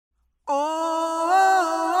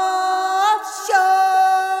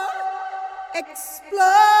Thank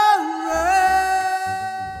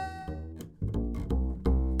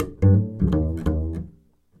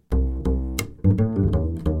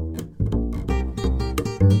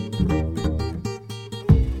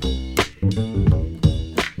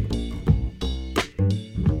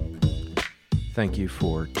you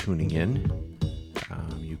for tuning in.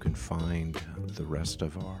 You can find the rest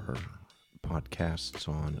of our podcasts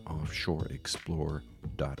on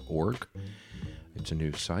offshoreexplore.org. It's a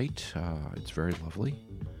new site. It's very lovely.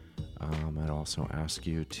 I'd also ask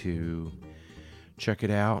you to check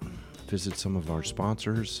it out, visit some of our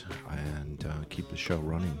sponsors, and keep the show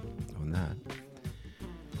running on that.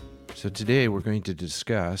 So today we're going to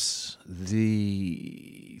discuss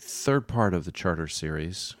the third part of the charter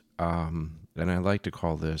series, and I like to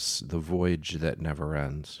call this The Voyage That Never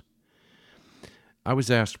Ends. I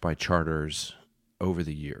was asked by charters over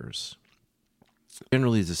the years,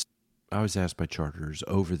 generally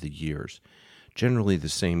the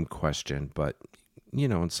same question, but,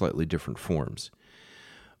 in slightly different forms.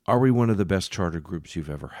 Are we one of the best charter groups you've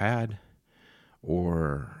ever had?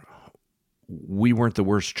 Or we weren't the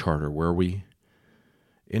worst charter, were we?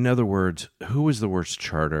 In other words, who was the worst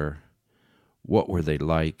charter? What were they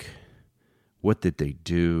like? What did they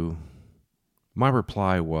do? My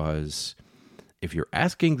reply was, if you're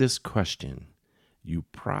asking this question, you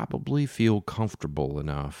probably feel comfortable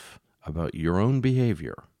enough about your own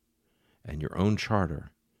behavior and your own charter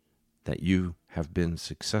that you have been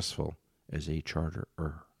successful as a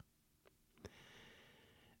charterer.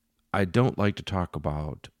 I don't like to talk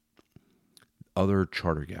about other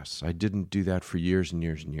charter guests. I didn't do that for years and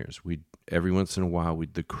years and years. Every once in a while,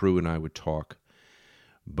 the crew and I would talk.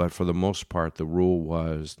 But for the most part, the rule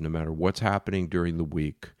was no matter what's happening during the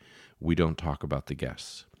week, we don't talk about the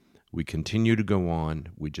guests. We continue to go on.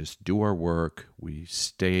 We just do our work. We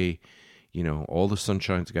stay, all the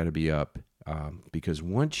sunshine's got to be up. Because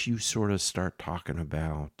once you sort of start talking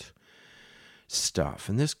about stuff,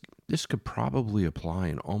 and this could probably apply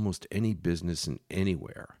in almost any business and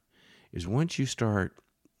anywhere, is once you start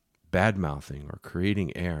bad-mouthing or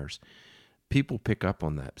creating airs, people pick up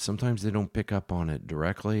on that. Sometimes they don't pick up on it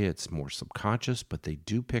directly. It's more subconscious, but they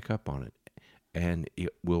do pick up on it, and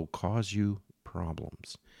it will cause you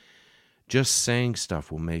problems. Just saying stuff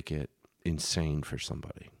will make it insane for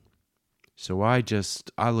somebody. So I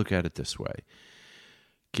look at it this way.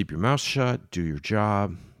 Keep your mouth shut, do your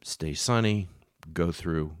job, stay sunny, go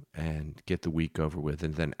through and get the week over with.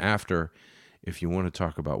 And then after, if you want to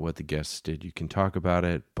talk about what the guests did, you can talk about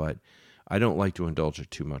it, but I don't like to indulge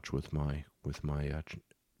it too much with my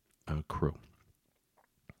crew.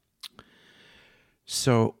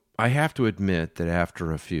 So I have to admit that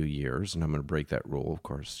after a few years, and I'm going to break that rule, of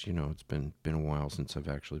course, it's been a while since I've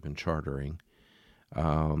actually been chartering,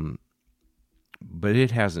 but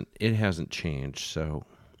it hasn't changed. So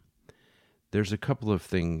there's a couple of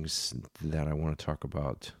things that I want to talk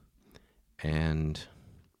about, and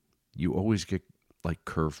you always get like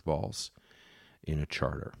curveballs in a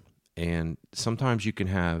charter. And sometimes you can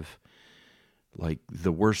have like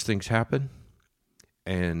the worst things happen,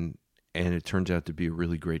 and it turns out to be a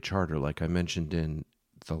really great charter. Like I mentioned in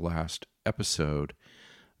the last episode,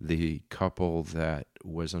 the couple that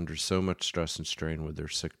was under so much stress and strain with their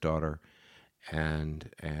sick daughter,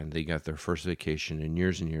 and they got their first vacation in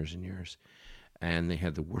years and years and years, and they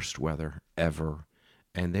had the worst weather ever,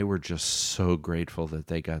 and they were just so grateful that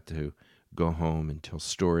they got to go home and tell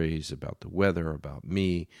stories about the weather, about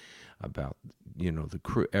me, about, the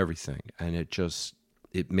crew, everything. And it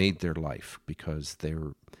made their life, because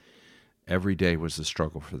every day was a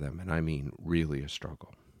struggle for them. And I mean, really a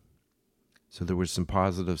struggle. So there was some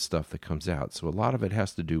positive stuff that comes out. So a lot of it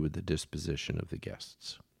has to do with the disposition of the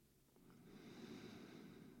guests.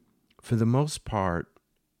 For the most part,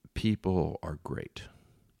 people are great.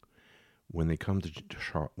 When they come to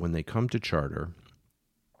charter,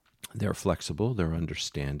 they're flexible, they're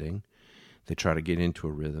understanding. They try to get into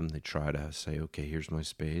a rhythm. They try to say, okay, here's my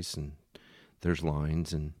space, and there's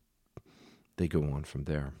lines, and they go on from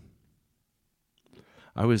there.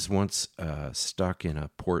 I was once stuck in a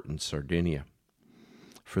port in Sardinia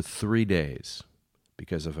for 3 days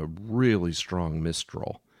because of a really strong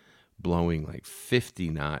mistral blowing like 50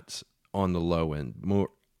 knots on the low end,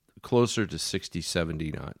 closer to 60,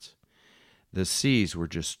 70 knots. The seas were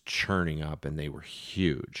just churning up, and they were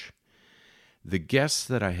huge. The guests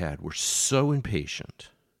that I had were so impatient,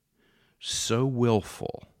 so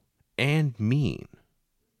willful, and mean.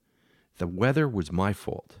 The weather was my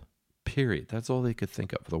fault, period. That's all they could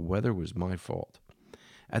think of. The weather was my fault.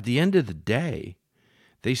 At the end of the day,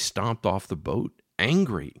 they stomped off the boat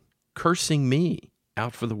angry, cursing me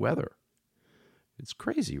out for the weather. It's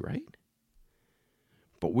crazy, right?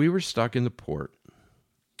 But we were stuck in the port,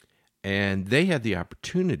 and they had the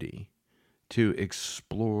opportunity to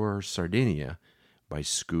explore Sardinia by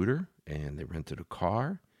scooter, and they rented a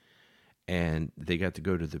car, and they got to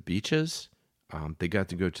go to the beaches. They got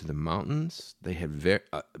to go to the mountains. They had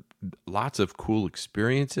lots of cool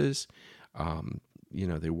experiences.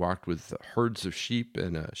 They walked with herds of sheep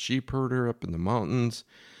and a sheep herder up in the mountains.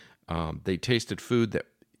 They tasted food that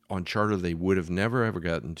on charter they would have never, ever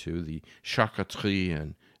gotten to. The charcuterie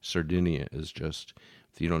in Sardinia is just,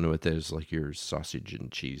 if you don't know what that is, like your sausage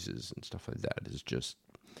and cheeses and stuff like that, is just,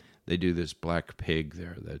 they do this black pig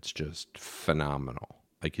there that's just phenomenal.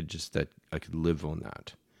 I could live on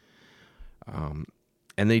that.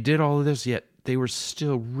 And they did all of this, yet they were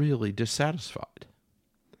still really dissatisfied.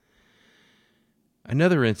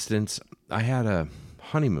 Another instance, I had a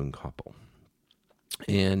honeymoon couple,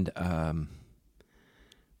 and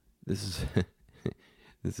this is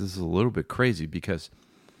this is a little bit crazy, because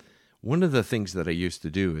one of the things that I used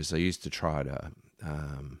to do is I used to try to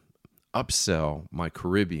upsell my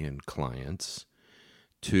Caribbean clients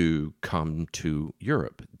to come to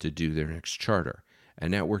Europe to do their next charter.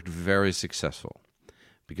 And that worked very successful,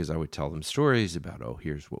 because I would tell them stories about,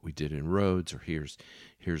 here's what we did in Rhodes, or here's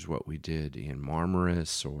what we did in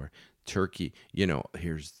Marmaris or Turkey.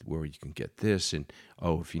 Here's where you can get this. And,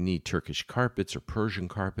 if you need Turkish carpets or Persian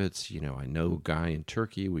carpets, I know a guy in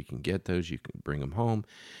Turkey. We can get those. You can bring them home.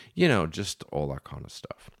 Just all that kind of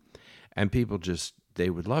stuff. And people they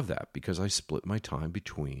would love that, because I split my time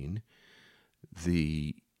between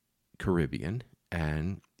the Caribbean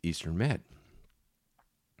and Eastern Med.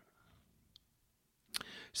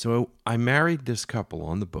 So I married this couple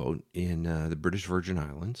on the boat in the British Virgin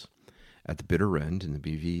Islands at the bitter end in the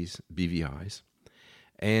BVIs.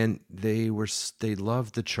 And they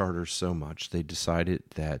loved the charter so much, they decided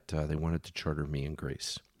that they wanted to charter me and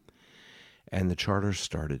Grace. And the charter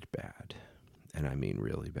started bad, and I mean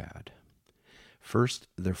really bad. First,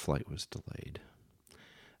 their flight was delayed.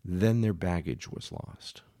 Then their baggage was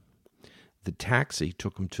lost. The taxi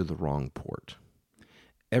took them to the wrong port.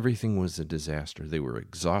 Everything was a disaster. They were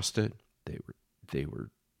exhausted. They were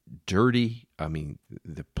dirty. I mean,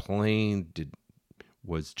 the plane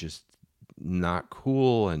was just not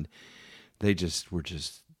cool, and they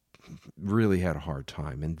really had a hard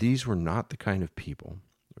time. And these were not the kind of people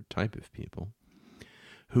or type of people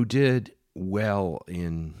who did well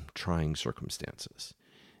in trying circumstances.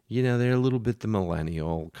 They're a little bit the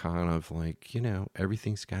millennial kind of like,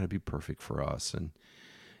 everything's got to be perfect for us. And,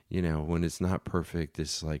 when it's not perfect,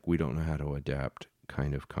 it's like we don't know how to adapt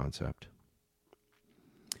kind of concept.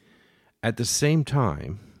 At the same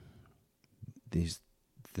time,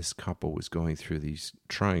 this couple was going through these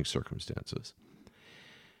trying circumstances.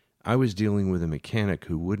 I was dealing with a mechanic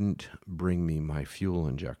who wouldn't bring me my fuel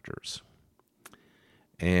injectors.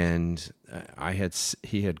 And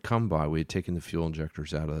he had come by. We had taken the fuel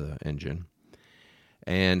injectors out of the engine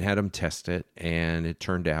and had him test it. And it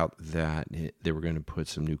turned out that they were going to put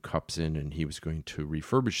some new cups in, and he was going to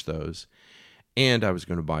refurbish those. And I was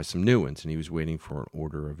going to buy some new ones, and he was waiting for an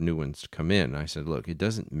order of new ones to come in. And I said, look, it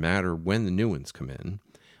doesn't matter when the new ones come in.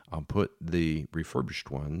 I'll put the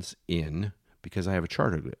refurbished ones in because I have a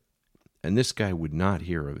charter of it. And this guy would not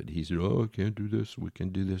hear of it. He said, I can't do this. We can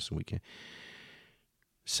do this, and we can't.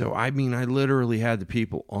 So, I literally had the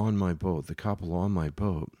people on my boat, the couple on my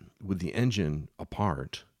boat, with the engine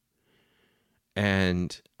apart.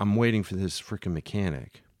 And I'm waiting for this freaking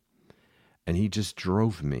mechanic. And he just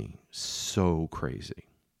drove me so crazy.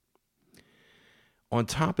 On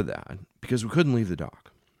top of that, because we couldn't leave the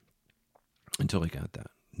dock until I got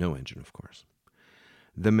that. No engine, of course.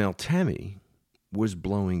 The Meltemi was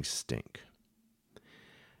blowing stink.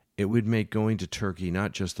 It would make going to Turkey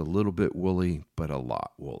not just a little bit woolly, but a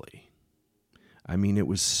lot woolly. It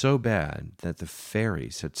was so bad that the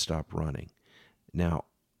ferries had stopped running. Now,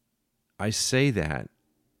 I say that,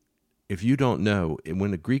 if you don't know,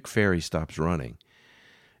 when a Greek ferry stops running,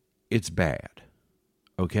 it's bad.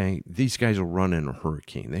 Okay? These guys will run in a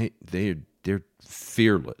hurricane. They're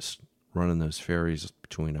fearless running those ferries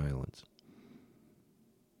between islands.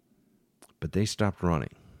 But they stopped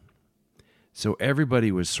running. So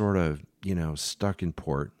everybody was sort of, stuck in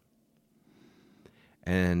port.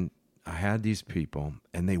 And I had these people,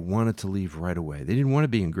 and they wanted to leave right away. They didn't want to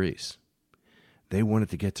be in Greece. They wanted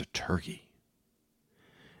to get to Turkey.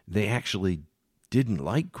 They actually didn't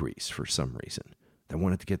like Greece for some reason. They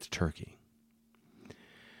wanted to get to Turkey.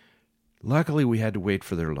 Luckily, we had to wait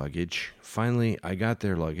for their luggage. Finally, I got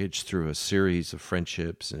their luggage through a series of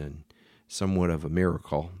friendships and somewhat of a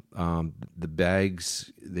miracle. The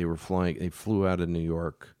bags, they flew out of New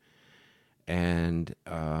York, and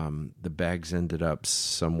the bags ended up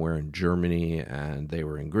somewhere in Germany, and they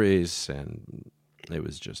were in Greece, and it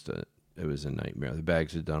was a nightmare. The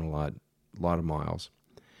bags had done a lot of miles.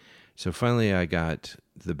 So finally I got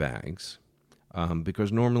the bags,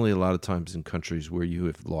 because normally a lot of times in countries where you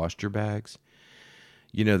have lost your bags,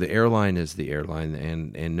 the airline is the airline,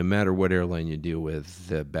 and no matter what airline you deal with,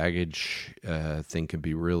 the baggage thing can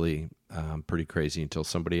be really pretty crazy until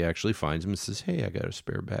somebody actually finds them and says, hey, I got a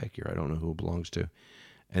spare bag here. I don't know who it belongs to.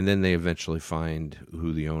 And then they eventually find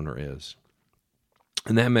who the owner is.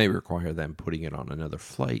 And that may require them putting it on another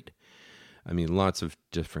flight. I mean, lots of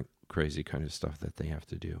different crazy kind of stuff that they have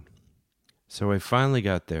to do. So I finally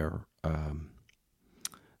got their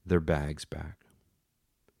bags back.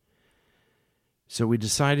 So we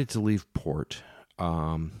decided to leave port.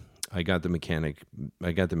 I got the mechanic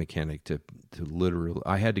to literally,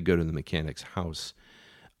 I had to go to the mechanic's house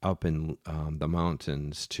up in the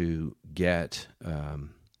mountains to get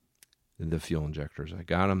the fuel injectors. I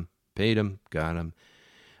got them, paid them, got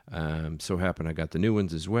them. So happened I got the new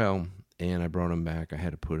ones as well, and I brought them back. I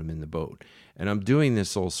had to put them in the boat. And I'm doing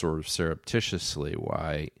this all sort of surreptitiously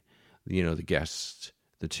why, the guests,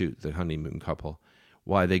 the honeymoon couple,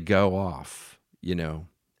 why they go off, and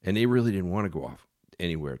they really didn't want to go off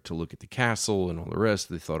anywhere to look at the castle and all the rest.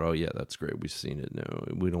 They thought, oh yeah, that's great, we've seen it. No,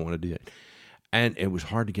 we don't want to do it. And it was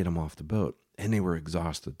hard to get them off the boat, and they were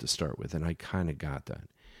exhausted to start with, and I kind of got that.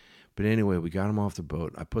 But anyway, we got them off the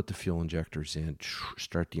boat. I put the fuel injectors in,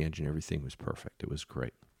 start the engine, everything was perfect. It was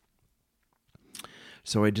great.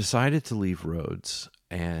 So I decided to leave Rhodes,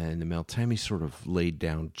 and the Meltemi sort of laid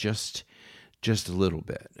down just a little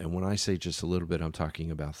bit. And when I say just a little bit, I'm talking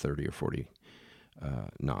about 30 or 40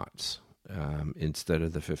 knots instead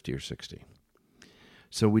of the 50 or 60.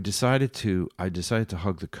 So I decided to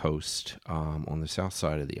hug the coast on the south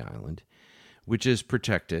side of the island, which is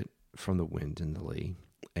protected from the wind and the lee.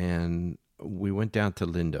 And we went down to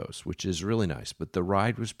Lindos, which is really nice, but the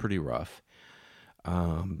ride was pretty rough.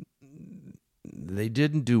 They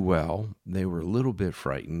didn't do well. They were a little bit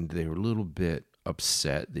frightened. They were a little bit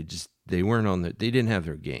upset. They didn't have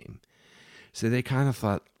their game. So they kind of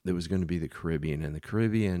thought it was going to be the Caribbean, and the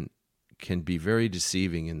Caribbean can be very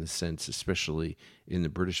deceiving in the sense, especially in the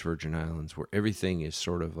British Virgin Islands, where everything is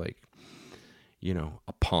sort of like,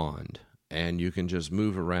 a pond, and you can just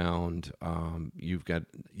move around. You've got,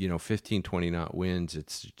 15, 20 knot winds.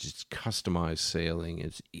 It's just customized sailing.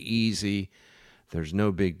 It's easy. There's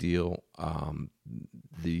no big deal.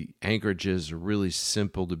 The anchorages are really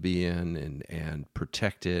simple to be in and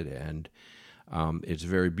protected, and it's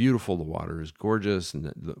very beautiful. The water is gorgeous, and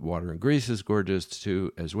the water in Greece is gorgeous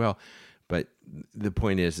too, as well. But the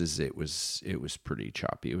point is it was pretty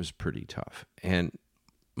choppy. It was pretty tough, and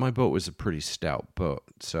my boat was a pretty stout boat.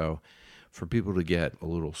 So for people to get a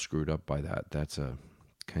little screwed up by that, that's a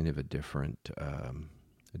kind of a different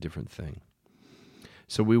thing.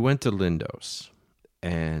 So we went to Lindos,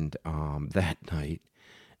 and that night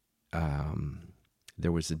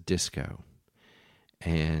there was a disco,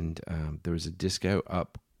 and there was a disco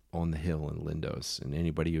up on the hill in Lindos, and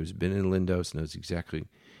anybody who's been in Lindos knows exactly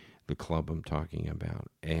the club I'm talking about.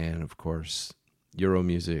 And of course, Euro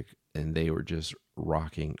music, and they were just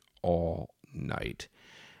rocking all night,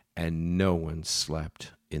 and no one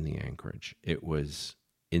slept in the anchorage. It was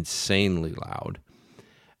insanely loud,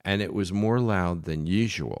 and it was more loud than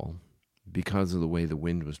usual because of the way the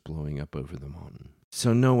wind was blowing up over the mountain.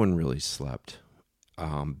 So no one really slept.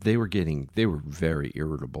 They were very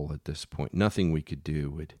irritable at this point. Nothing we could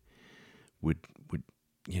do would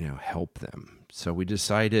help them. So we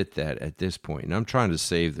decided that at this point, and I'm trying to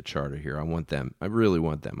save the charter here. I really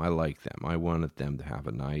want them. I like them. I wanted them to have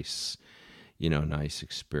a nice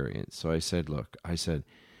experience. So I said, look,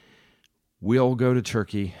 we'll go to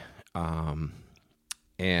Turkey,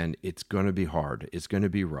 and it's going to be hard. It's going to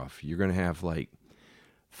be rough. You're going to have like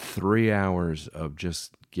 3 hours of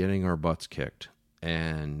just getting our butts kicked,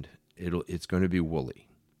 and it's going to be woolly.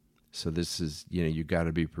 So this is, you got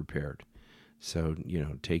to be prepared. So,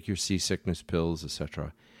 take your seasickness pills,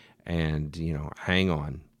 etc., and, hang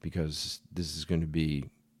on, because this is going to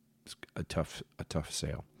be a tough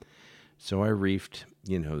sail. So I reefed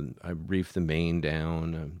the main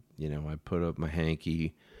down, I put up my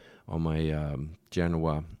hanky on my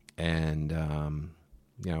Genoa, and,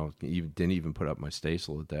 didn't even put up my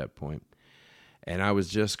staysail at that point. And I was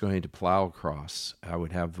just going to plow across. I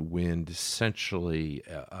would have the wind essentially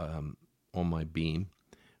on my beam,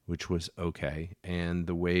 which was okay. And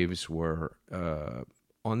the waves were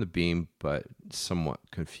on the beam, but somewhat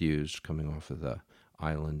confused coming off of the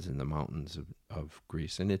islands and the mountains of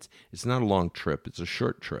Greece. And it's not a long trip. It's a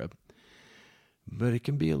short trip. but it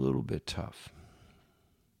can be a little bit tough.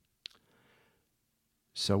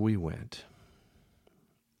 So we went,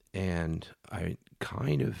 and I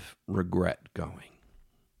kind of regret going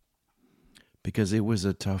because it was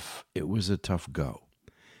a tough go.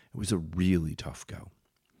 It was a really tough go.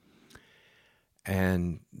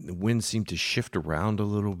 And the wind seemed to shift around a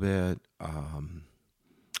little bit.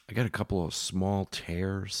 I got a couple of small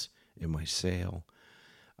tears in my sail.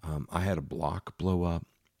 I had a block blow up,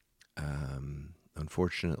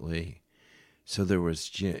 unfortunately. So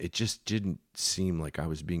it just didn't seem like I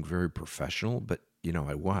was being very professional, but,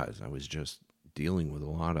 I was just dealing with a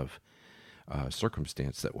lot of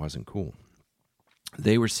circumstance that wasn't cool.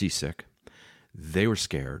 They were seasick, they were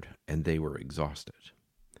scared, and they were exhausted.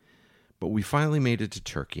 But we finally made it to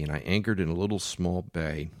Turkey, and I anchored in a little small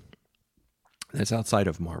bay that's outside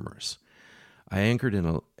of Marmaris. I anchored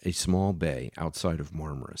in a small bay outside of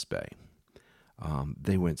Marmaris Bay.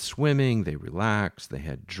 They went swimming, they relaxed, they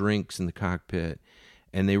had drinks in the cockpit,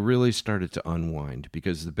 and they really started to unwind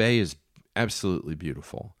because the bay is absolutely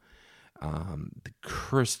beautiful. The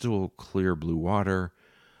crystal clear blue water.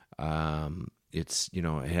 It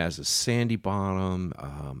has a sandy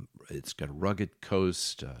bottom. It's got a rugged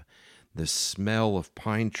coast. The smell of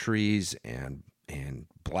pine trees and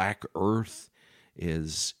black earth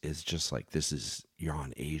is just like, you're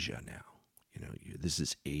on Asia now. This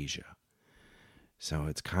is Asia. So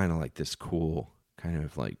it's kind of like this cool kind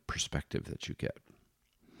of like perspective that you get.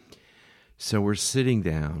 So we're sitting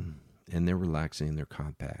down and they're relaxing in their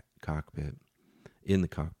cockpit.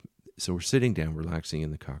 So we're sitting down, relaxing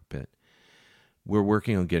in the cockpit. We're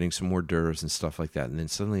working on getting some hors d'oeuvres and stuff like that. And then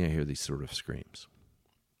suddenly I hear these sort of screams.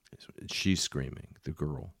 She's screaming, the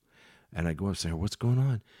girl. And I go up to her, what's going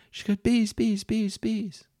on? She goes, bees, bees, bees,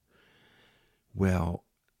 bees. Well,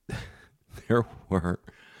 there were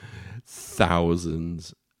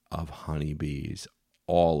thousands of honeybees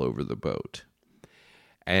all over the boat.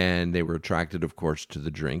 And they were attracted, of course, to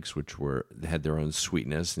the drinks, which had their own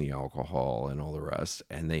sweetness and the alcohol and all the rest.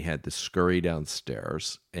 And they had to scurry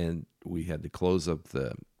downstairs, and we had to close up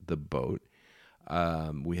the boat.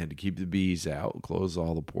 We had to keep the bees out, close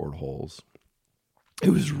all the portholes. It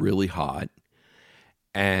was really hot,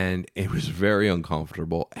 and it was very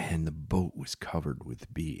uncomfortable, and the boat was covered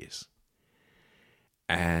with bees.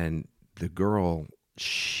 And the girl,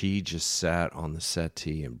 she just sat on the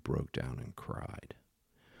settee and broke down and cried.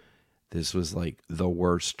 This was like the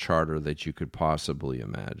worst charter that you could possibly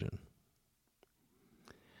imagine.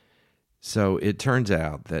 So it turns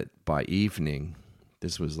out that by evening,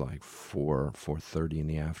 this was like 4:30 in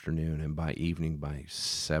the afternoon, and by evening, by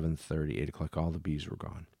 7:30, 8 o'clock, all the bees were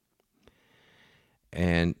gone.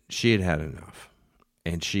 And she had had enough.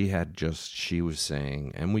 And she was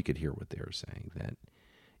saying, and we could hear what they were saying, that,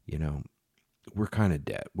 we're kind of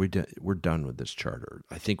dead. We're done with this charter.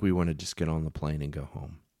 I think we want to just get on the plane and go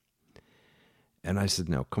home. And I said,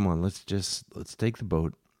 no, come on, let's take the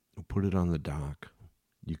boat, we'll put it on the dock.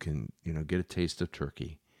 You can, get a taste of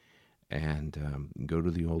Turkey and go to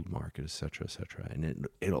the old market, et cetera, and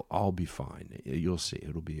it'll all be fine. You'll see,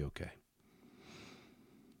 it'll be okay.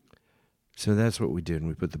 So that's what we did.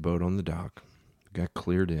 We put the boat on the dock, got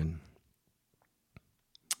cleared in,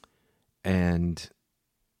 and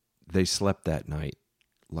they slept that night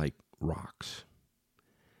like rocks.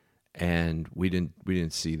 And we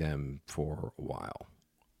didn't see them for a while,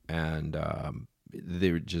 and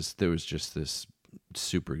there was just this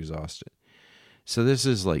super exhausted. So this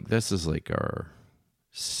is like our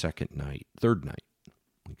third night,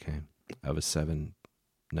 okay, of a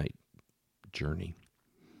 7-night journey.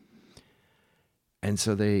 And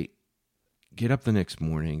so they get up the next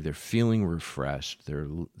morning. They're feeling refreshed.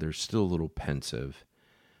 They're still a little pensive.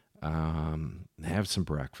 They have some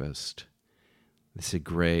breakfast. They said,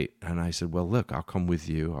 great. And I said, well, look, I'll come with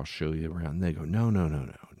you. I'll show you around. And they go, no.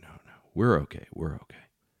 We're okay.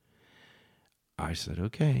 I said,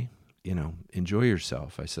 okay, enjoy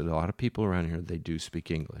yourself. I said, a lot of people around here, they do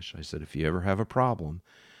speak English. I said, if you ever have a problem,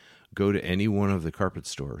 go to any one of the carpet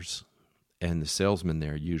stores, and the salesman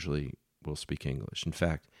there usually will speak English. In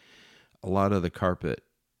fact, a lot of the carpet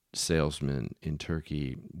salesmen in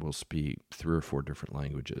Turkey will speak 3 or 4 different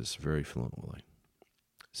languages very fluently.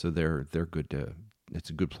 So they're good it's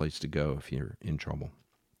a good place to go if you're in trouble.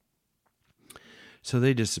 So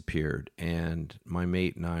they disappeared, and my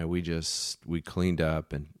mate and I, we cleaned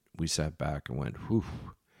up and we sat back and went, whew,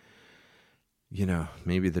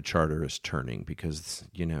 maybe the charter is turning because,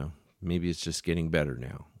 maybe it's just getting better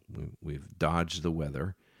now. We've dodged the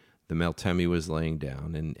weather. The Meltemi was laying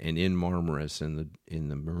down, and in Marmaris, in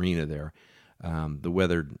the marina there, the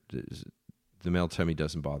weather the male Temi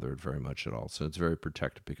doesn't bother it very much at all. So it's very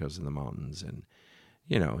protected because of the mountains. And,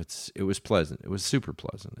 it was pleasant. It was super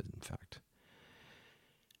pleasant, in fact.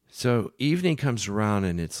 So evening comes around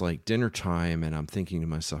and it's like dinner time, and I'm thinking to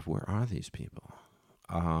myself, where are these people?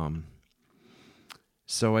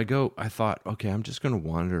 So I thought, okay, I'm just going to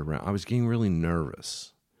wander around. I was getting really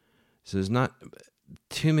nervous. So there's not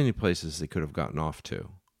too many places they could have gotten off to.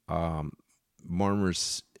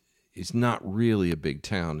 Marmor's is not really a big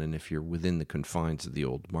town, and if you're within the confines of the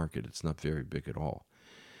old market, it's not very big at all.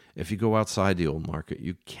 If you go outside the old market,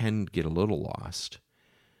 you can get a little lost.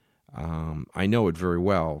 I know it very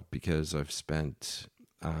well because I've spent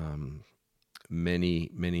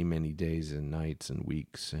many, many, many days and nights and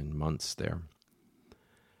weeks and months there.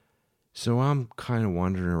 So I'm kind of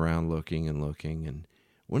wandering around looking. And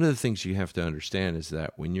one of the things you have to understand is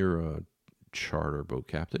that when you're a charter boat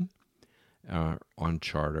captain on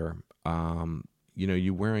charter,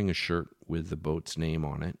 you're wearing a shirt with the boat's name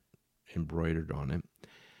on it, embroidered on it,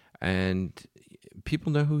 and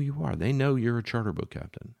people know who you are. They know you're a charter boat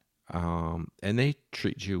captain, and they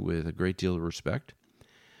treat you with a great deal of respect.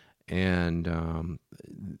 And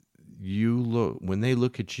when they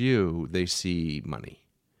look at you, they see money.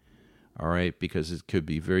 All right, because it could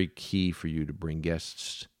be very key for you to bring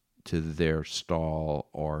guests to their stall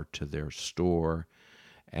or to their store,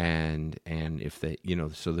 and if they,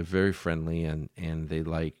 so they're very friendly and they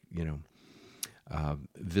like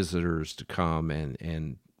visitors to come,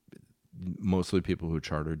 and mostly people who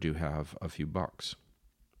charter do have a few bucks.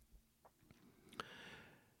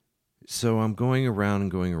 So I'm going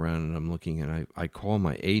around and I'm looking, and I call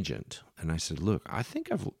my agent and I said, look, I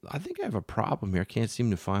think I have a problem here. I can't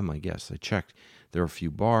seem to find my guests. I checked. There are a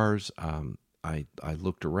few bars. I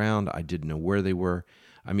looked around. I didn't know where they were.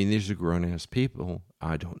 I mean, these are grown-ass people.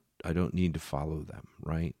 I don't need to follow them,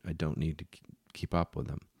 right? I don't need to keep up with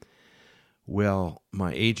them. Well,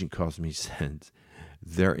 my agent calls me and says,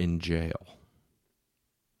 they're in jail.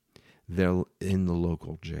 They're in the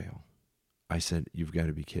local jail. I said, you've got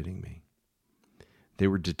to be kidding me. They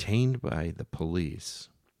were detained by the police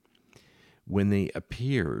when they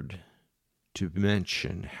appeared to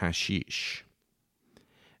mention hashish.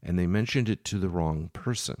 And they mentioned it to the wrong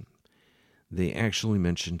person. They actually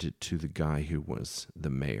mentioned it to the guy who was the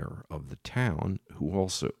mayor of the town, who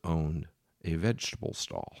also owned a vegetable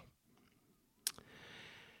stall.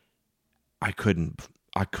 I couldn't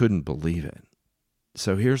believe it.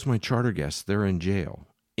 So here's my charter guests. They're in jail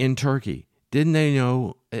in Turkey. Didn't they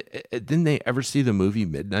know? Didn't they ever see the movie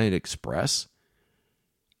Midnight Express?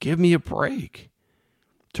 Give me a break.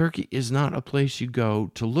 Turkey is not a place you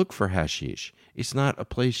go to look for hashish. It's not a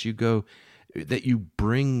place you go that you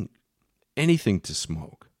bring anything to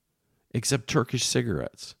smoke except Turkish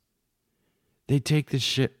cigarettes. They take this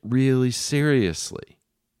shit really seriously.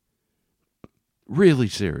 Really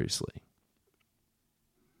seriously.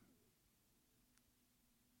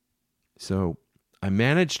 So I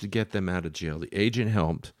managed to get them out of jail. The agent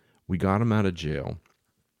helped. We got them out of jail.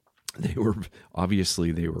 They were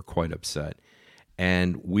quite upset.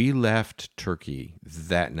 And we left Turkey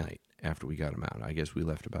that night after we got them out. I guess we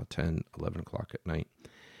left about 10, 11 o'clock at night.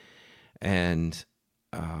 And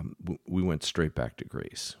we went straight back to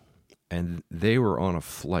Greece. And they were on a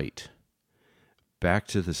flight back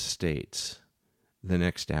to the States the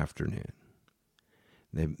next afternoon.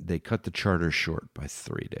 They cut the charter short by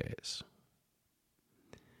 3 days.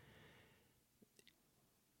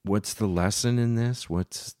 What's the lesson in this?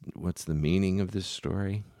 What's the meaning of this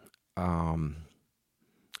story? Man,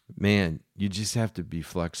 you just have to be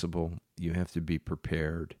flexible. You have to be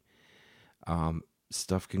prepared.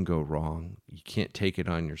 Stuff can go wrong. You can't take it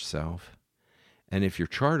on yourself. And if you're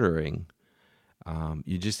chartering,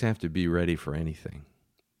 you just have to be ready for anything.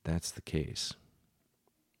 That's the case.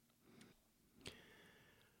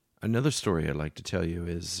 Another story I'd like to tell you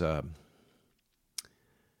is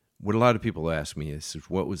what a lot of people ask me is,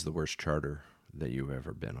 what was the worst charter that you've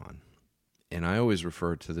ever been on? And I always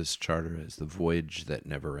refer to this charter as the voyage that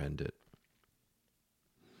never ended.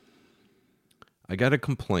 I got a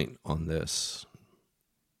complaint on this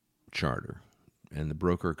charter, and the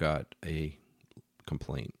broker got a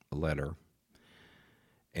complaint, a letter.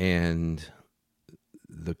 And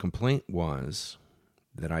the complaint was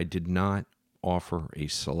that I did not offer a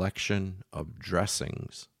selection of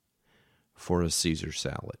dressings for a Caesar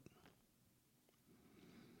salad.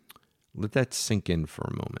 Let that sink in for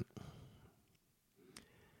a moment.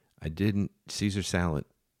 Caesar salad,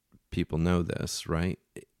 people know this, right?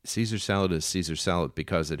 Caesar salad is Caesar salad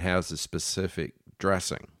because it has a specific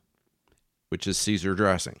dressing, which is Caesar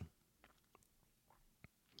dressing.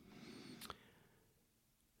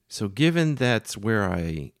 So given that's where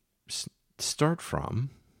I start from,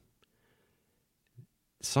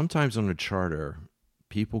 sometimes on a charter,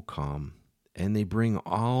 people come and they bring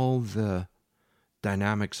all the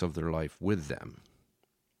dynamics of their life with them.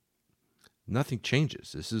 Nothing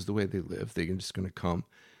changes. This is the way they live. They're just going to come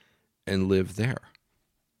and live there.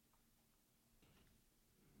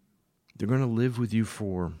 They're going to live with you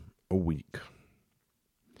for a week.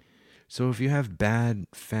 So if you have bad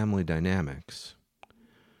family dynamics,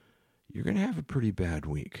 you're going to have a pretty bad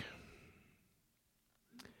week.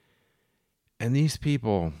 And these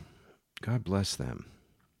people, God bless them,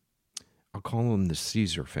 I'll call them the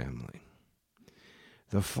Caesar family.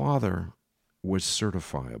 The father was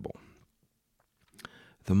certifiable.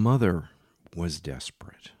 The mother was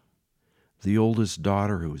desperate. The oldest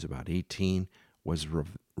daughter, who was about 18, was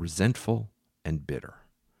resentful and bitter.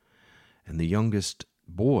 And the youngest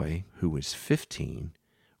boy, who was 15,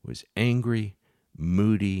 was angry,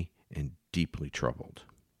 moody, and deeply troubled.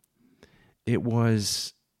 It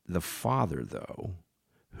was the father, though,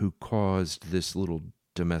 who caused this little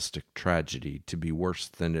domestic tragedy to be worse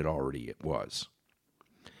than it already was.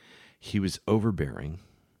 He was overbearing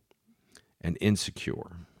and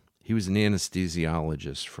insecure. He was an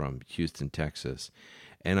anesthesiologist from Houston, Texas.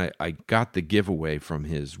 And I got the giveaway from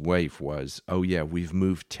his wife was, oh yeah, we've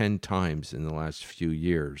moved 10 times in the last few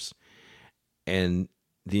years. And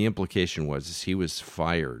the implication was he was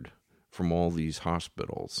fired from all these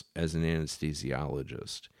hospitals as an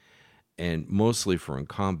anesthesiologist, and mostly for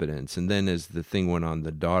incompetence. And then as the thing went on,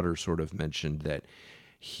 the daughter sort of mentioned that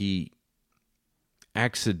he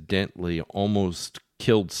accidentally almost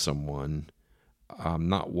killed someone,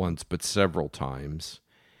 not once, but several times.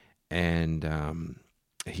 And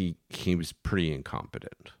he was pretty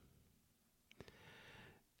incompetent.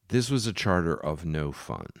 This was a charter of no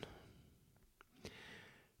fun.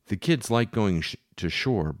 The kids liked going to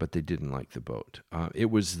shore, but they didn't like the boat.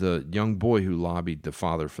 It was the young boy who lobbied the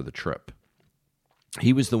father for the trip.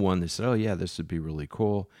 He was the one that said, oh yeah, this would be really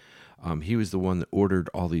cool. He was the one that ordered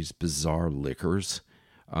all these bizarre liquors,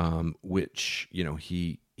 which, you know,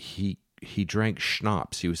 he drank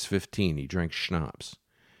schnapps. He was 15. He drank schnapps.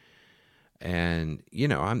 And, you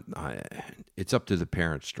know, it's up to the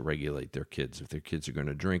parents to regulate their kids. If their kids are going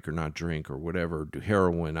to drink or not drink or whatever, do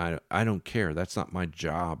heroin, I don't care. That's not my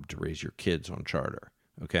job to raise your kids on charter,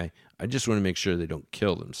 okay? I just want to make sure they don't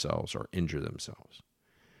kill themselves or injure themselves.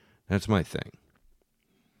 That's my thing.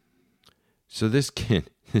 So this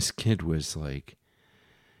kid was like,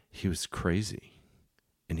 he was crazy.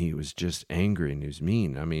 And he was just angry and he was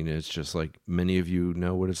mean. I mean, it's just like many of you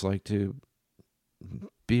know what it's like to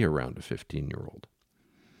be around a 15-year-old.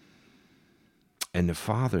 And the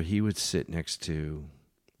father, he would sit next to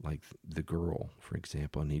like the girl, for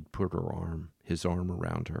example, and he'd put his arm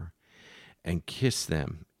around her and kiss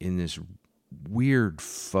them in this weird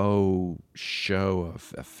faux show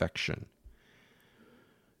of affection.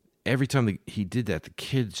 Every time he did that, the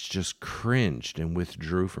kids just cringed and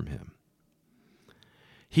withdrew from him.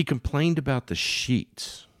 He complained about the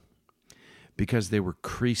sheets because they were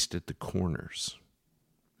creased at the corners.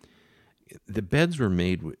 The beds were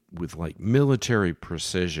made with like military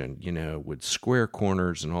precision, you know, with square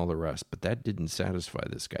corners and all the rest, but that didn't satisfy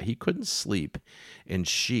this guy. He couldn't sleep in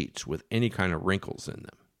sheets with any kind of wrinkles in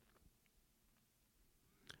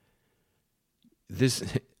them.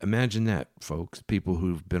 Imagine that, folks, people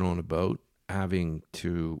who've been on a boat having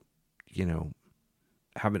to, you know,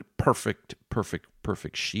 have a perfect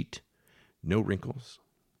sheet, no wrinkles.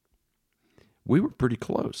 We were pretty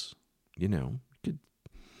close, you know. You could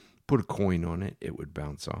put a coin on it, it would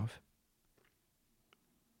bounce off.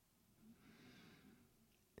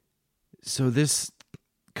 So this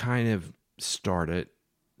kind of started,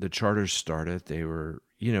 the charters started, they were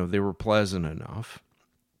pleasant enough.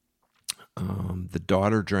 The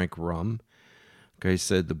daughter drank rum. Like I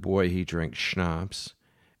said, the boy, he drank schnapps,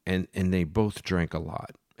 and they both drank a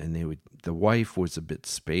lot. And the wife was a bit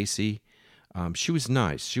spacey. She was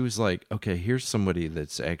nice. She was like, okay, here's somebody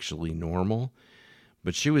that's actually normal,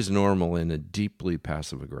 but she was normal in a deeply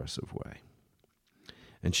passive-aggressive way.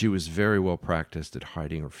 And she was very well practiced at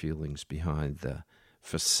hiding her feelings behind the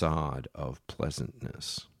facade of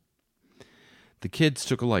pleasantness. The kids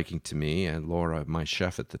took a liking to me and Laura, my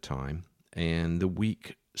chef at the time, and the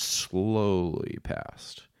week slowly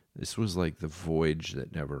passed. This was like the voyage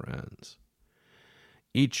that never ends.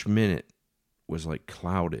 Each minute was like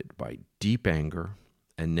clouded by deep anger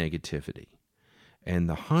and negativity. And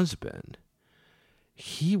the husband,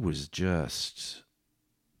 he was just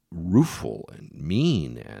rueful and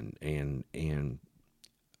mean and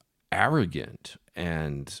arrogant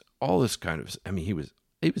and all this kind of, I mean, he was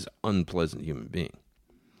an unpleasant human being.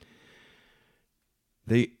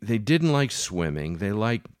 They didn't like swimming. They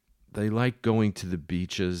like going to the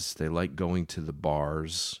beaches. They like going to the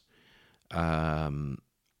bars. And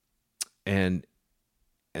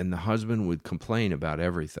the husband would complain about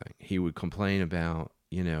everything. He would complain about,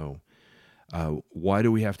 why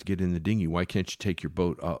do we have to get in the dinghy? Why can't you take your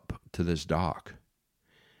boat up to this dock?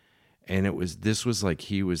 And this was like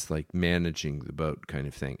he was like managing the boat kind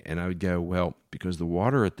of thing. And I would go, well, because the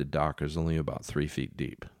water at the dock is only about 3 feet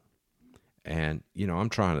deep. And, I'm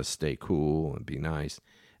trying to stay cool and be nice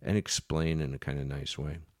and explain in a kind of nice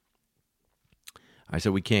way. I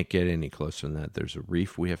said, we can't get any closer than that. There's a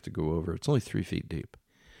reef we have to go over. It's only 3 feet deep.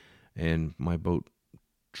 And my boat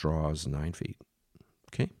draws 9 feet.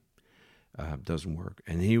 Okay? Doesn't work.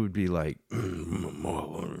 And he would be like,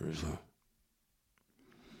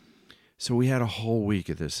 so we had a whole week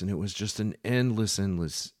of this, and it was just an endless,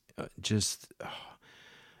 it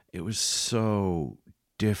was so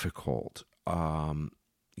difficult. I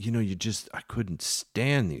couldn't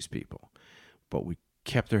stand these people, but we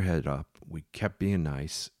kept their head up. We kept being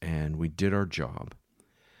nice, and we did our job.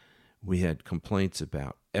 We had complaints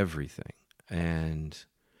about everything, and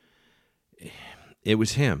it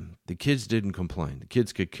was him. The kids didn't complain. The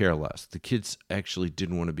kids could care less. The kids actually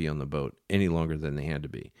didn't want to be on the boat any longer than they had to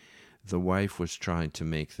be. The wife was trying to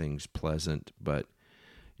make things pleasant, but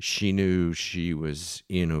she knew she was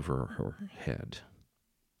in over her head.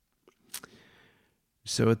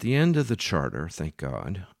 So at the end of the charter, thank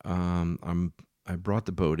God, I brought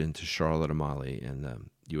the boat into Charlotte Amalie in the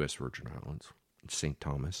U.S. Virgin Islands, St.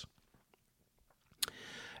 Thomas.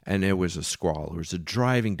 And it was a squall. It was a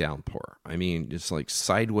driving downpour. I mean, it's like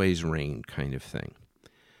sideways rain kind of thing.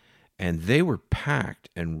 And they were packed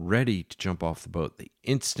and ready to jump off the boat the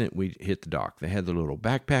instant we hit the dock. They had their little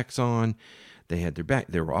backpacks on. They had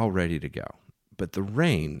they were all ready to go. But the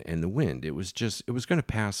rain and the wind, it was going to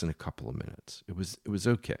pass in a couple of minutes. It was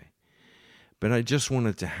okay. But I just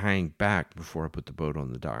wanted to hang back before I put the boat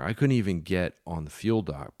on the dock. I couldn't even get on the fuel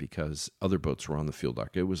dock because other boats were on the fuel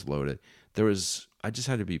dock. It was loaded. I just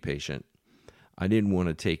had to be patient. I didn't want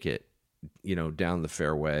to take it, down the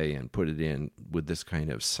fairway and put it in with this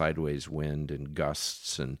kind of sideways wind and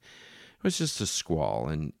gusts. And it was just a squall.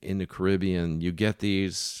 And in the Caribbean, you get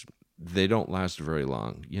these, they don't last very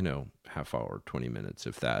long, half hour, 20 minutes,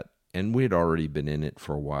 if that. And we had already been in it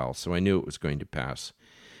for a while, so I knew it was going to pass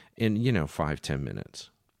in, 5-10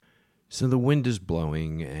 minutes. So the wind is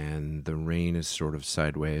blowing and the rain is sort of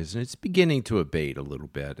sideways and it's beginning to abate a little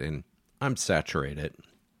bit, and I'm saturated,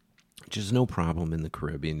 which is no problem in the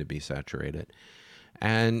Caribbean to be saturated.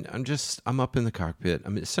 And I'm up in the cockpit.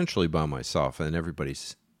 I'm essentially by myself and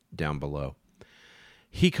everybody's down below.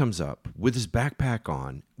 He comes up with his backpack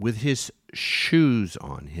on, with his shoes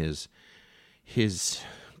on, his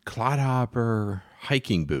clodhopper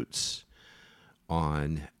hiking boots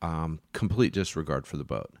on, complete disregard for the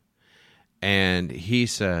boat. And he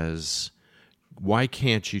says, why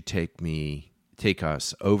can't you take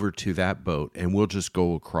us over to that boat and we'll just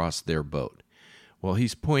go across their boat? Well,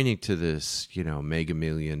 he's pointing to this, mega $1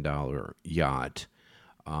 million yacht.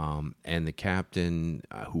 And the captain,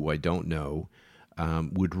 who I don't know,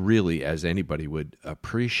 would really, as anybody would,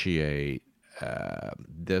 appreciate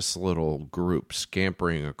this little group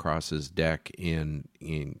scampering across his deck in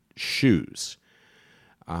shoes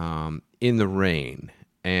in the rain.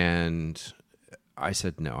 And I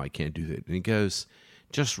said, no, I can't do that. And he goes,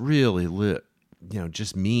 just really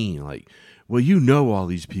just mean, like, well, all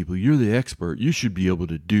these people. You're the expert. You should be able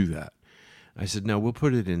to do that. I said, no, we're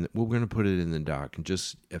going to put it in the dock in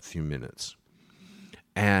just a few minutes.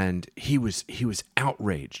 And he was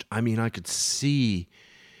outraged. I mean, I could see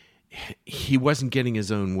he wasn't getting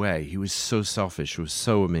his own way. He was so selfish. It was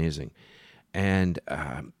so amazing. And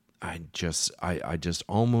I just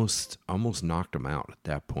almost knocked him out at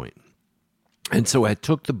that point. And so I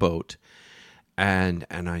took the boat and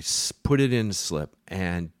I put it in a slip,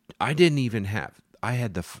 and I didn't even I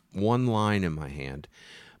had the one line in my hand.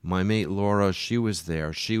 My mate Laura, she was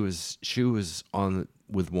there. She was on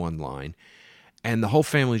with one line, and the whole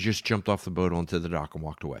family just jumped off the boat onto the dock and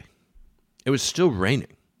walked away. It was still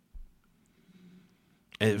raining,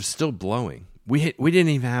 and it was still blowing. We didn't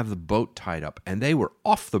even have the boat tied up, and they were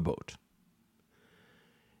off the boat.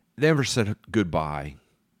 They never said goodbye,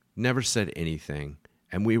 never said anything,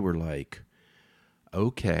 and we were like,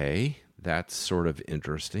 okay, that's sort of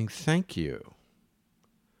interesting. Thank you.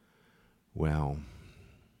 Well,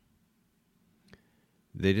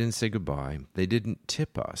 they didn't say goodbye. They didn't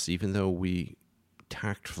tip us, even though we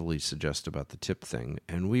tactfully suggest about the tip thing.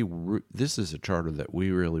 And this is a charter that we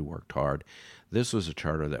really worked hard. This was a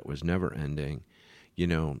charter that was never ending.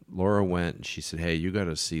 Laura went and she said, "Hey, you got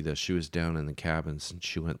to see this." She was down in the cabins and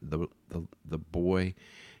she went. The boy,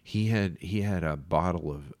 he had a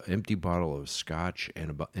empty bottle of scotch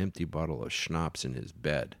and an empty bottle of schnapps in his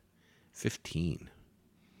bed. 15.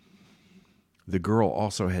 The girl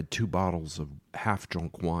also had 2 bottles of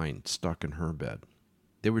half-drunk wine stuck in her bed.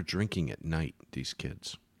 They were drinking at night, these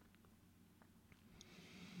kids.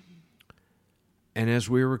 And as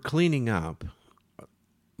we were cleaning up,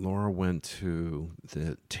 Laura went to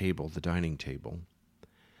the dining table,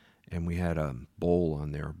 and we had a bowl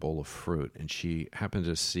on there, a bowl of fruit, and she happened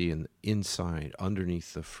to see inside,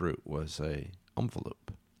 underneath the fruit, was an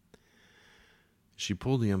envelope. She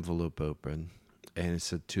pulled the envelope open, and it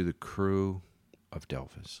said, "To the crew of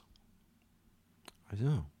Delphos." I said,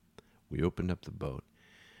 "Oh." We opened up the boat,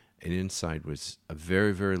 and inside was a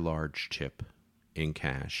very, very large tip in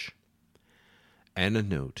cash and a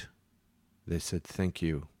note. They said, "Thank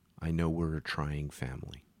you. I know we're a trying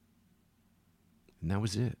family." And that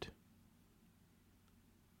was it.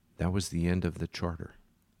 That was the end of the charter.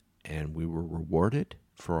 And we were rewarded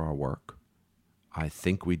for our work. I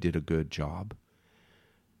think we did a good job.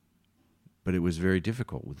 But it was very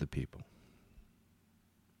difficult with the people.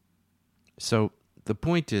 So the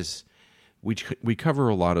point is, we cover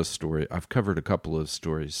a lot of stories. I've covered a couple of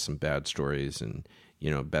stories, some bad stories, and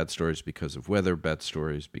bad stories because of weather, bad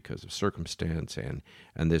stories because of circumstance, and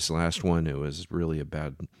this last one, it was really a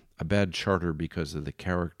bad charter because of the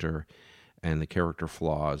character and the character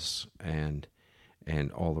flaws and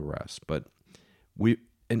all the rest. But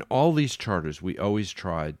in all these charters, we always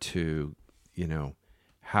tried to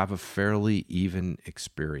have a fairly even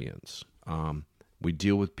experience. We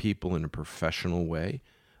deal with people in a professional way.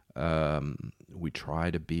 We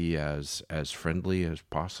try to be as friendly as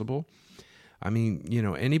possible. I mean,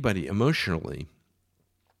 anybody emotionally,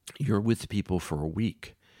 you're with people for a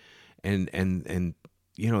week, and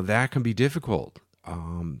that can be difficult.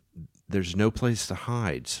 There's no place to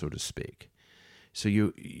hide, so to speak. So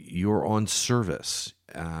you're on service.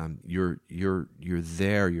 You're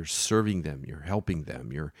there. You're serving them. You're helping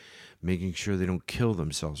them. You're making sure they don't kill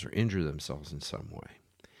themselves or injure themselves in some way.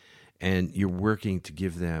 And you're working to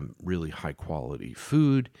give them really high-quality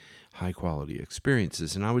food, high-quality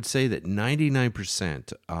experiences. And I would say that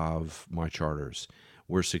 99% of my charters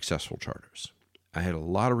were successful charters. I had a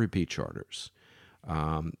lot of repeat charters.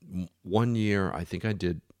 One year, I think I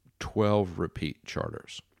did 12 repeat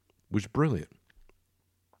charters, which was brilliant.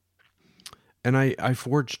 And I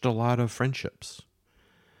forged a lot of friendships.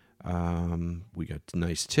 We got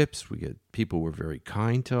nice tips. People were very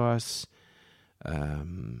kind to us.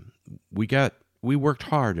 We worked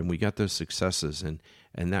hard and we got those successes, and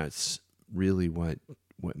that's really what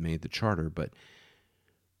made the charter. But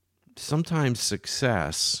sometimes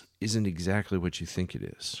success isn't exactly what you think it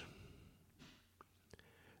is.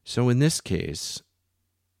 So in this case,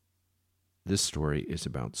 this story is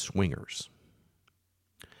about swingers.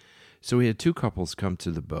 So we had 2 couples come to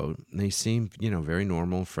the boat, and they seemed, very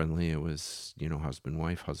normal, friendly. It was, husband,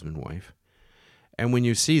 wife. And when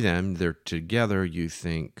you see them, they're together, you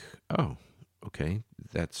think, oh, okay,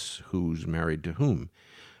 that's who's married to whom.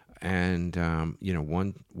 And,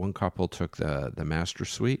 one couple took the master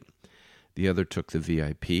suite, the other took the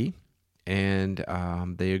VIP, and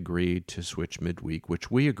they agreed to switch midweek, which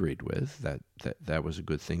we agreed with. That was a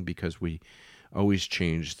good thing because we always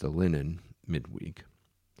changed the linen midweek.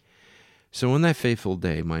 So on that fateful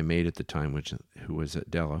day, my maid at the time, who was at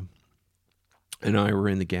Della, and I were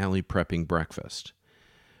in the galley prepping breakfast.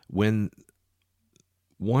 When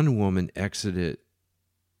one woman exited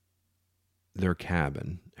her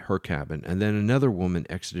cabin, and then another woman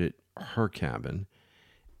exited her cabin,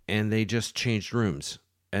 and they just changed rooms,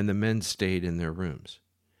 and the men stayed in their rooms.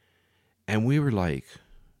 And we were like,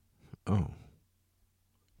 oh,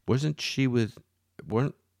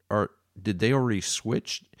 did they already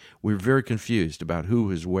switch? We were very confused about who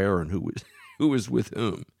was where and who was with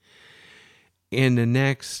whom. In the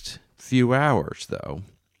next few hours, though,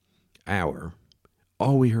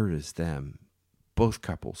 all we heard is them, both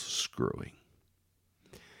couples screwing.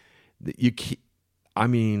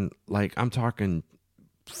 I'm talking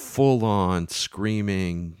full on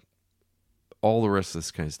screaming, all the rest of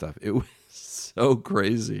this kind of stuff. It was so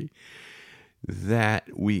crazy that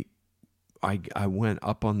I went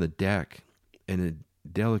up on the deck, and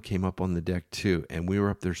Adela came up on the deck too, and we were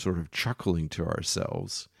up there sort of chuckling to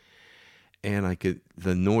ourselves. And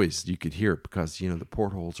the noise, you could hear it because, the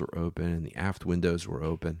portholes were open and the aft windows were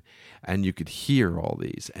open, and you could hear all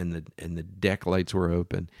these, and the deck lights were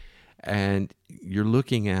open. And I'm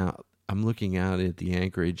looking out at the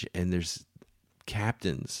anchorage, and there's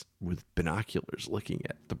captains with binoculars looking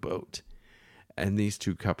at the boat. And these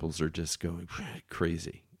two couples are just going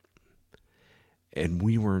crazy. And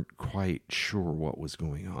we weren't quite sure what was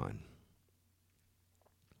going on.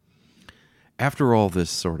 After all this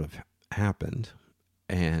sort of happened,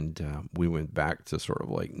 and we went back to sort of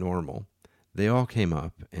like normal, they all came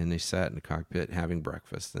up and they sat in the cockpit having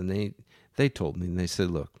breakfast. And they told me, and they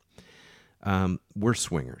said, look, we're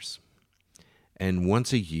swingers. And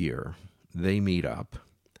once a year, they meet up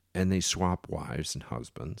and they swap wives and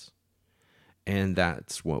husbands. And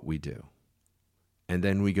that's what we do. And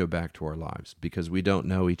then we go back to our lives because we don't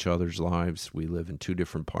know each other's lives. We live in two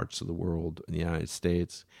different parts of the world in the United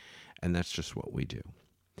States, and that's just what we do.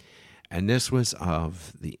 And this was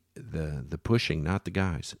of the pushing, not the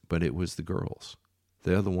guys, but it was the girls.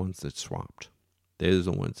 They're the ones that swapped. They're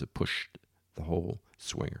the ones that pushed the whole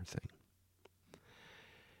swinger thing.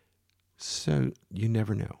 So you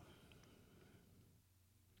never know.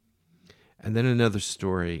 And then another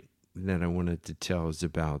story that I wanted to tell is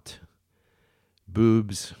about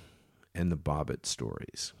boobs and the Bobbitt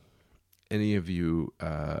stories. Any of you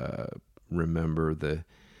remember the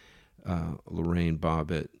Lorraine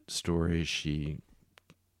Bobbitt story? She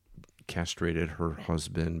castrated her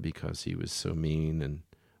husband because he was so mean and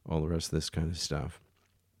all the rest of this kind of stuff.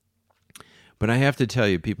 But I have to tell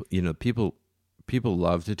you, people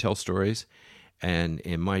love to tell stories, and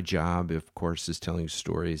my job, of course, is telling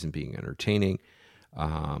stories and being entertaining.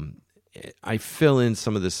 I fill in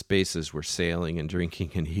some of the spaces where sailing and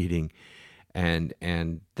drinking and eating,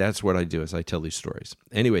 and that's what I do, is I tell these stories.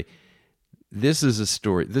 Anyway, this is a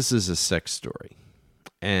story. This is a sex story,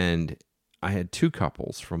 and I had two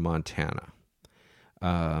couples from Montana.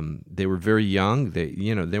 They were very young.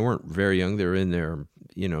 They weren't very young. They were in their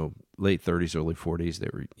late 30s, early 40s. They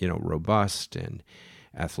were robust and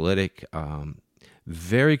athletic,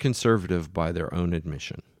 very conservative by their own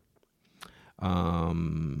admission.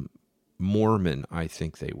 Mormon, I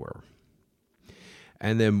think they were.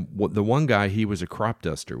 And then the one guy, he was a crop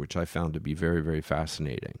duster, which I found to be very, very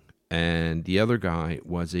fascinating. And the other guy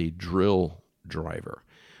was a drill driver.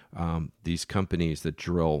 These companies that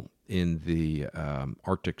drill in the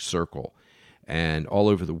Arctic Circle and all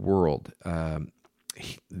over the world,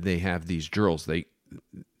 they have these drills. They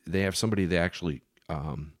have somebody that actually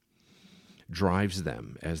drives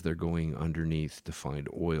them as they're going underneath to find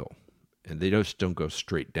oil. And they just don't go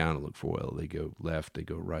straight down to look for oil. They go left, they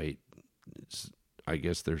go right. I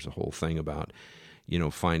guess there's a whole thing about,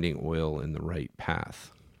 finding oil in the right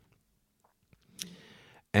path.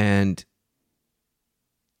 And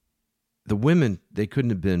the women, they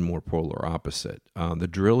couldn't have been more polar opposite. The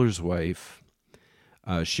driller's wife,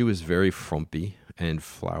 she was very frumpy and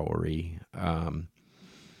flowery, and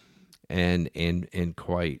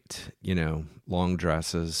quite, long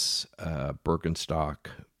dresses,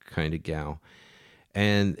 Birkenstock kind of gal.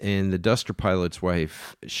 And the duster pilot's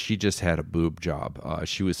wife, she just had a boob job.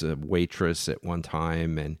 She was a waitress at one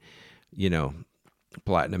time, and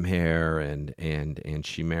platinum hair, and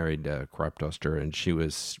she married a crop duster, and she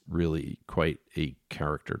was really quite a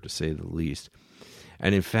character, to say the least.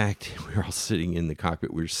 And in fact, we were all sitting in the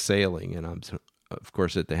cockpit. We were sailing, and I'm, of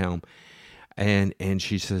course, at the helm. And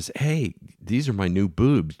she says, "Hey, these are my new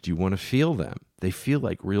boobs. Do you want to feel them? They feel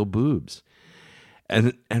like real boobs."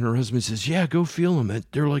 And her husband says, "Yeah, go feel them.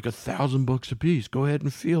 They're like $1,000 a piece. Go ahead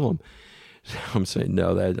and feel them." So I'm saying,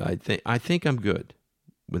 no, I think I'm good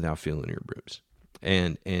without feeling your boobs.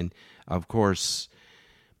 And of course,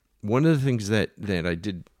 one of the things that I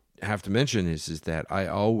did have to mention is that I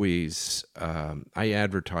always I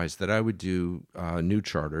advertised that I would do new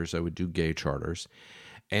charters. I would do gay charters,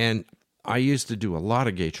 and I used to do a lot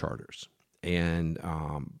of gay charters, and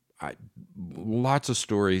lots of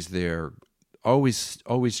stories there.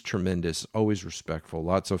 Always tremendous, always respectful,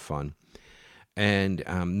 lots of fun, and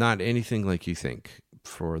not anything like you think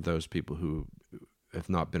for those people who have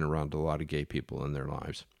not been around a lot of gay people in their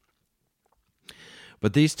lives.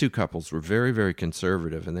 But these two couples were very, very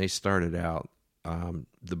conservative, and they started out,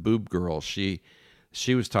 the boob girl, she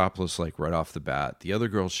was topless like right off the bat. The other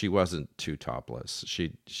girl, she wasn't too topless.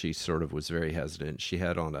 She sort of was very hesitant. She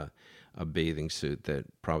had on a bathing suit that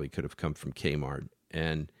probably could have come from Kmart,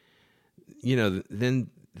 and then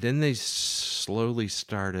they slowly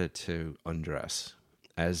started to undress.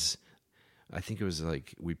 As I think it was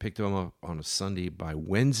like we picked them up on a Sunday. By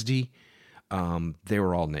Wednesday, they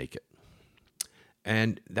were all naked.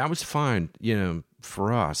 And that was fine,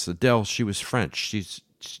 for us. Adele, she was French.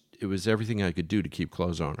 It was everything I could do to keep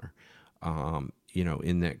clothes on her,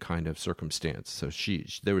 in that kind of circumstance. So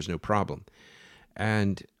there was no problem.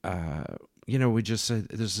 And, we just said,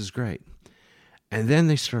 this is great. And then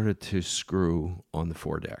they started to screw on the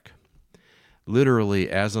foredeck. Literally,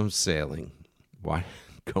 as I'm sailing, why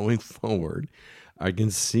going forward, I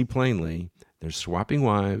can see plainly they're swapping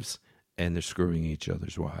wives and they're screwing each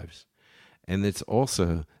other's wives. And it's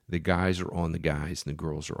also the guys are on the guys and the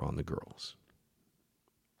girls are on the girls.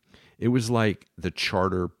 It was like the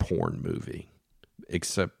charter porn movie,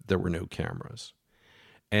 except there were no cameras.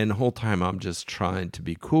 And the whole time I'm just trying to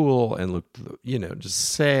be cool and look, just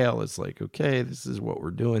sail. It's like, okay, this is what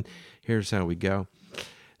we're doing. Here's how we go.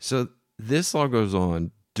 So this all goes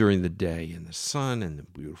on during the day in the sun and the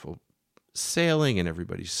beautiful sailing, and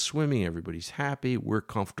everybody's swimming, everybody's happy. We're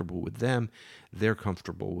comfortable with them. They're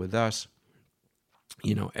comfortable with us.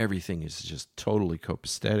 Everything is just totally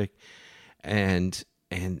copacetic. And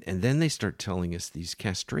then they start telling us these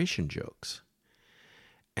castration jokes.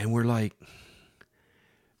 And we're like,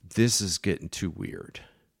 this is getting too weird.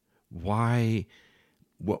 Why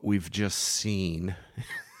what we've just seen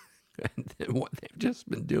and what they've just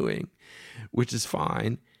been doing, which is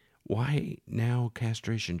fine, why now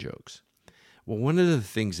castration jokes? Well, one of the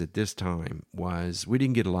things at this time was we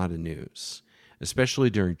didn't get a lot of news, especially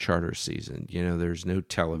during charter season. There's no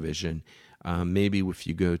television. Maybe if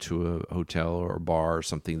you go to a hotel or a bar or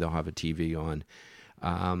something, they'll have a TV on.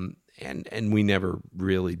 And we never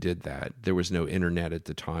really did that. There was no internet at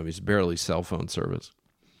the time. It was barely cell phone service.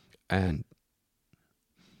 And,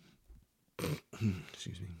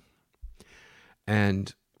 excuse me.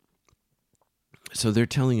 And so they're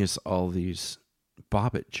telling us all these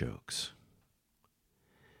Bobbit jokes.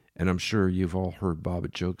 And I'm sure you've all heard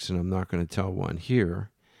Bobbit jokes, and I'm not going to tell one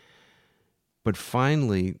here. But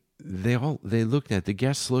finally, the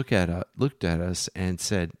guests looked at us and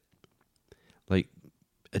said, like,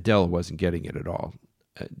 Adela wasn't getting it at all.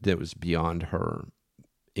 That was beyond her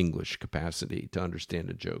English capacity to understand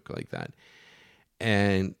a joke like that.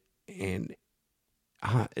 And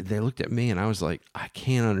they looked at me, and I was like, I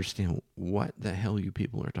can't understand what the hell you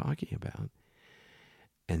people are talking about.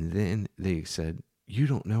 And then they said, you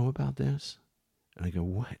don't know about this? And I go,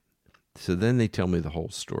 what? So then they tell me the whole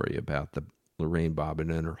story about the Lorraine Bobbitt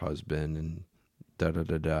and her husband and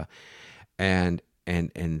da-da-da-da. And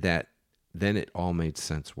that, then it all made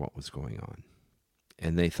sense what was going on.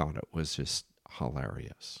 And they thought it was just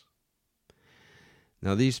hilarious.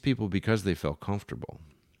 Now these people, because they felt comfortable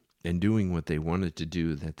in doing what they wanted to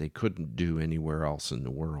do that they couldn't do anywhere else in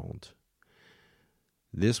the world,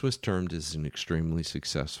 this was termed as an extremely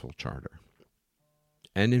successful charter.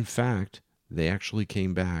 And in fact, they actually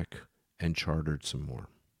came back and chartered some more.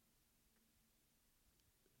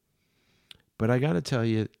 But I got to tell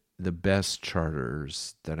you, the best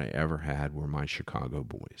charters that I ever had were my Chicago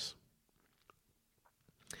boys.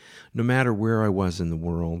 No matter where I was in the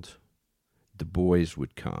world, the boys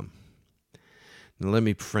would come. Now let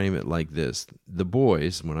me frame it like this. The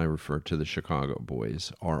boys, when I refer to the Chicago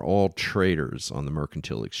boys, are all traders on the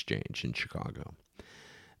Mercantile Exchange in Chicago.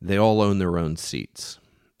 They all own their own seats,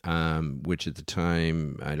 which at the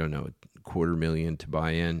time, I don't know, $250,000 to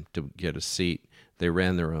buy in to get a seat. They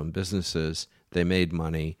ran their own businesses. They made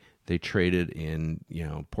money. They traded in,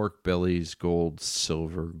 pork bellies, gold,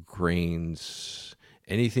 silver, grains,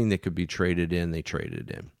 anything that could be traded in, they traded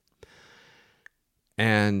in.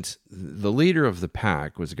 And the leader of the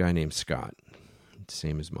pack was a guy named Scott,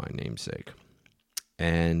 same as my namesake.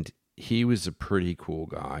 And he was a pretty cool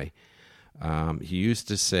guy. He used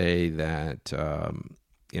to say that,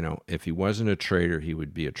 if he wasn't a trader, he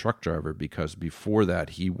would be a truck driver, because before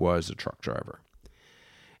that, he was a truck driver.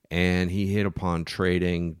 And he hit upon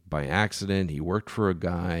trading by accident. He worked for a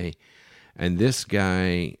guy, and this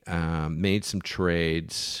guy made some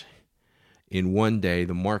trades in one day.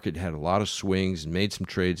 The market had a lot of swings, and made some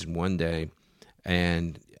trades in one day,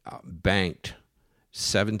 and banked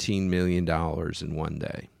 $17 million in one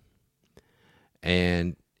day.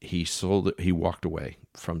 And he sold it. He walked away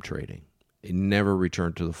from trading. He never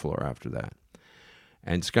returned to the floor after that.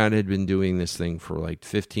 And Scott had been doing this thing for like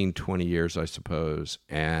 15, 20 years, I suppose.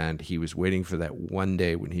 And he was waiting for that one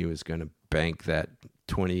day when he was going to bank that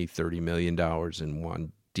 $20, $30 million in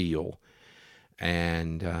one deal.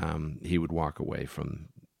 And he would walk away from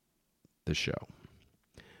the show.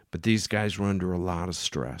 But these guys were under a lot of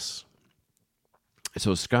stress.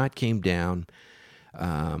 So Scott came down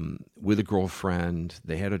with a girlfriend.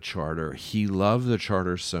 They had a charter. He loved the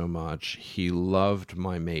charter so much. He loved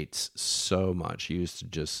my mates so much. He used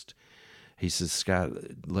to he says, Scott,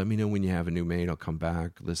 let me know when you have a new mate. I'll come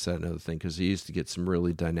back, this, that, and other thing. Because he used to get some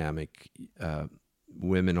really dynamic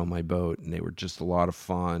women on my boat, and they were just a lot of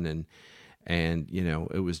fun. And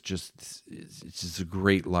it was it's just a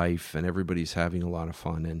great life, and everybody's having a lot of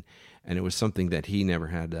fun. And it was something that he never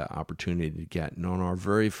had the opportunity to get. And on our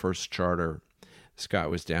very first charter, Scott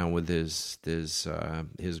was down with his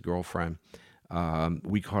girlfriend.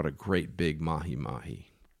 We caught a great big mahi-mahi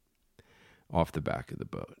off the back of the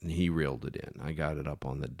boat, and he reeled it in. I got it up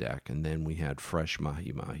on the deck, and then we had fresh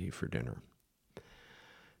mahi-mahi for dinner.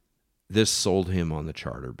 This sold him on the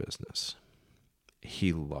charter business.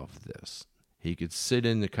 He loved this. He could sit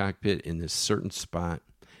in the cockpit in this certain spot.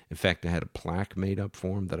 In fact, I had a plaque made up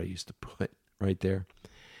for him that I used to put right there.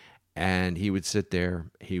 And he would sit there.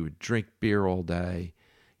 He would drink beer all day.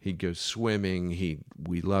 He'd go swimming.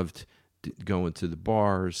 We loved going to the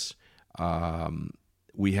bars.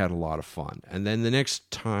 We had a lot of fun. And then the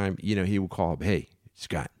next time, he would call up, "Hey,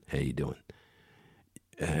 Scott, how you doing?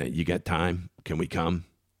 You got time? Can we come?"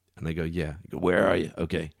 And I go, "Yeah." I go, "Where are you?"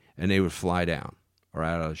 "Okay." And they would fly down or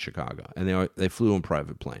out of Chicago. And they flew in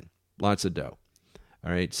private plane. Lots of dough.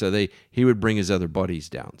 All right. So he would bring his other buddies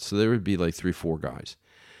down. So there would be like 3-4 guys.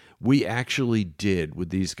 We actually did with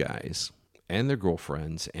these guys and their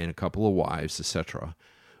girlfriends and a couple of wives, etc.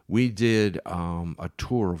 We did a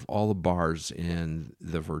tour of all the bars in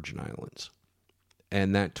the Virgin Islands.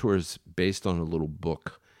 And that tour is based on a little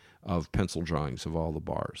book of pencil drawings of all the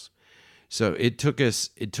bars. So it took us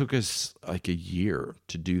like a year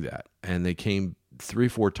to do that. And they came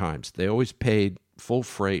 3-4 times. They always paid full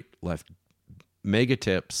freight, left mega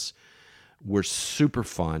tips, were super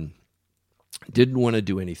fun, didn't want to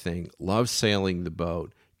do anything, loved sailing the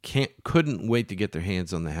boat. Couldn't wait to get their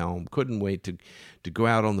hands on the helm. Couldn't wait to go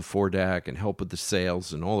out on the foredeck and help with the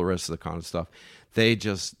sails and all the rest of the kind of stuff. They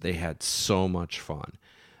had so much fun.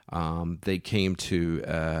 They came to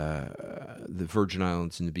the Virgin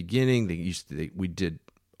Islands in the beginning. We did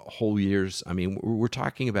whole years. I mean, we're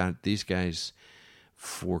talking about these guys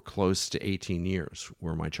for close to 18 years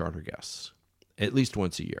were my charter guests, at least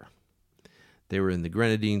once a year. They were in the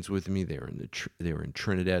Grenadines with me. They were in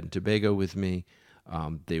Trinidad and Tobago with me.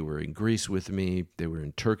 They were in Greece with me. They were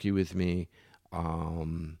in Turkey with me.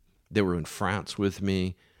 They were in France with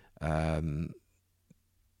me. They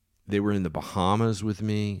were in the Bahamas with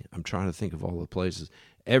me. I'm trying to think of all the places.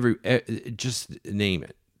 Just name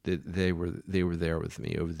it. They were there with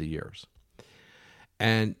me over the years.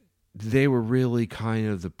 And they were really kind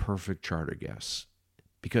of the perfect charter guests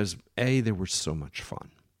because, A, they were so much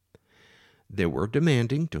fun. They were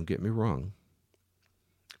demanding, don't get me wrong.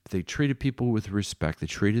 They treated people with respect. They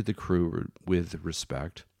treated the crew with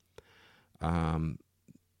respect.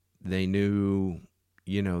 They knew,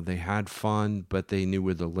 they had fun, but they knew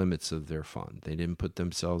where the limits of their fun. They didn't put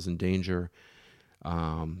themselves in danger.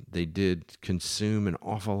 They did consume an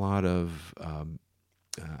awful lot of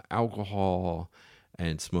alcohol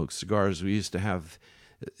and smoke cigars. We used to have,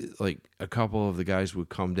 like, a couple of the guys would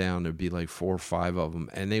come down. There'd be like 4 or 5 of them,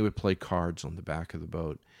 and they would play cards on the back of the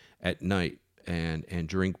boat at night and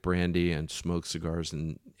drink brandy and smoke cigars,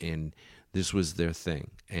 and this was their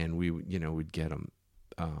thing. And we would get them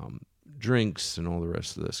drinks and all the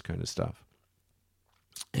rest of this kind of stuff.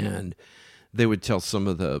 And they would tell some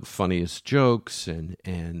of the funniest jokes,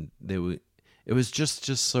 and it was just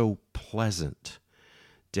so pleasant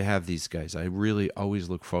to have these guys. I really always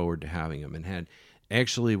look forward to having them, and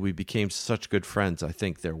we became such good friends. I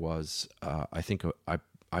think there was, I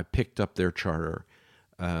picked up their charter.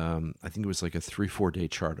 I think it was like a 3-4 day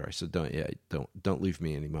charter. I said, don't leave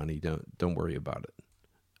me any money. Don't worry about it.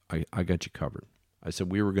 I got you covered. I said,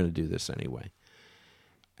 we were going to do this anyway.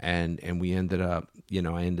 And we ended up,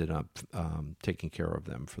 I ended up taking care of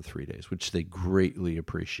them for 3 days, which they greatly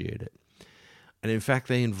appreciated. And in fact,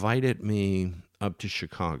 they invited me up to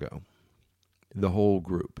Chicago, the whole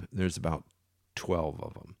group. There's about 12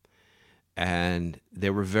 of them. And they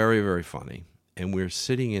were very, very funny. And we're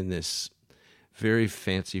sitting in this very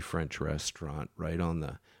fancy French restaurant right on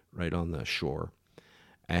the shore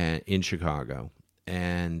in Chicago.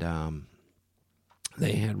 And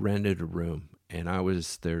they had rented a room, and I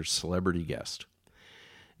was their celebrity guest.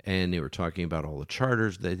 And they were talking about all the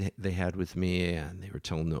charters they had with me, and they were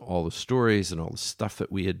telling all the stories and all the stuff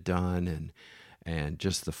that we had done, and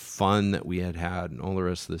just the fun that we had and all the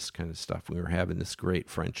rest of this kind of stuff. We were having this great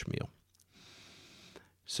French meal.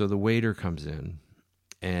 So the waiter comes in,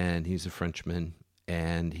 and he's a Frenchman,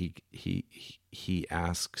 and he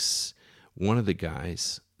asks one of the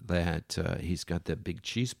guys that he's got that big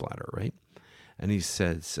cheese platter, right? And he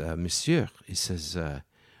says, "Monsieur," he says,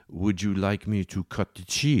 "would you like me to cut the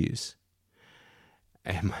cheese?"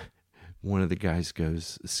 And one of the guys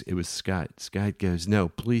goes, it was Scott. Scott goes, "No,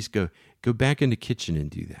 please go back in the kitchen and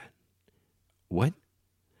do that." What?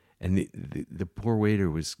 And the poor waiter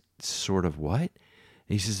was sort of, what? And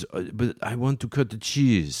he says, "But I want to cut the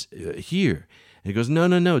cheese here." And he goes,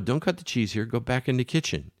 No, don't cut the cheese here. Go back in the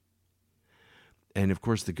kitchen. And of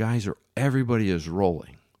course, everybody is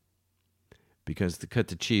rolling, because to cut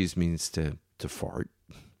the cheese means to to fart.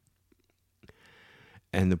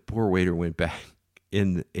 And the poor waiter went back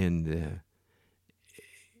in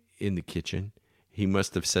the kitchen. He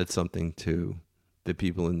must have said something to the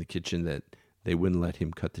people in the kitchen that they wouldn't let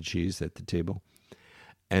him cut the cheese at the table.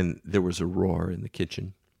 And there was a roar in the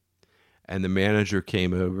kitchen. And the manager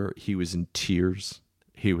came over. He was in tears.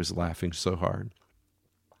 He was laughing so hard.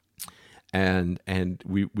 And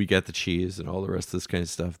we got the cheese and all the rest of this kind of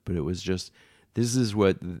stuff. But it was just, these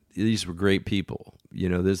were great people. You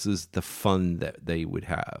know, this is the fun that they would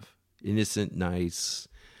have. Innocent, nice,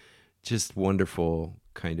 just wonderful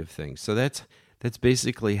kind of thing. So that's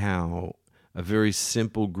basically how a very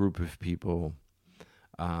simple group of people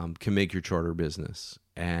can make your charter business.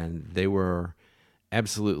 And they were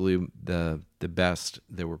absolutely the best.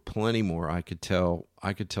 There were plenty more. I could tell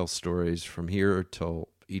stories from here till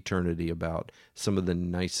eternity about some of the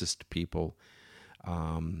nicest people.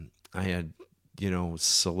 I had,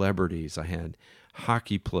 celebrities. I had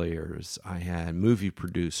hockey players. I had movie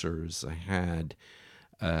producers. I had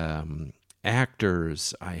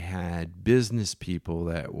actors. I had business people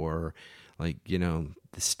that were like, the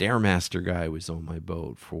Stairmaster guy was on my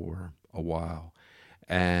boat for a while.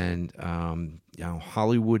 And,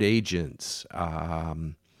 Hollywood agents,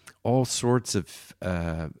 all sorts of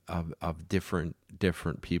different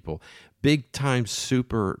people, big time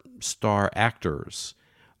superstar actors,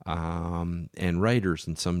 and writers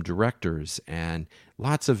and some directors and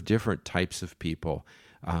lots of different types of people,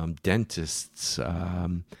 dentists,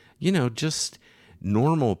 just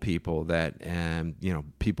normal people that,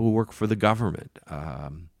 people who work for the government,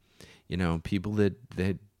 people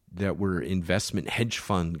that were investment hedge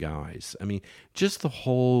fund guys. I mean, just the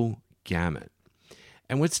whole gamut.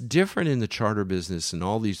 And what's different in the charter business and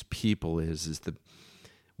all these people is that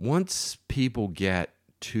once people get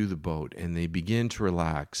to the boat and they begin to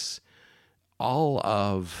relax, all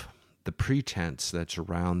of the pretense that's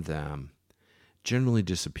around them generally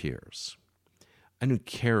disappears. I don't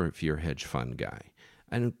care if you're a hedge fund guy.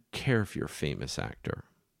 I don't care if you're a famous actor.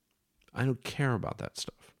 I don't care about that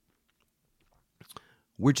stuff.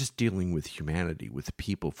 We're just dealing with humanity, with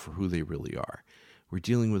people for who they really are. We're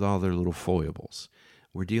dealing with all their little foibles.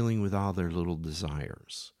 We're dealing with all their little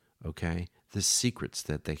desires, okay? The secrets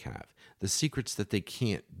that they have, the secrets that they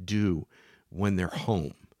can't do when they're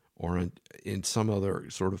home or in some other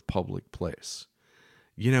sort of public place.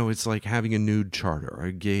 It's like having a nude charter or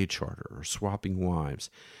a gay charter or swapping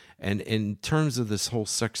wives. And in terms of this whole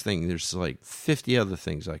sex thing, there's like 50 other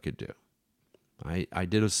things I could do. I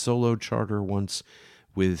did a solo charter once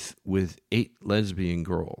with 8 lesbian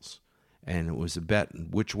girls, and it was a bet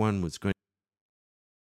which one was going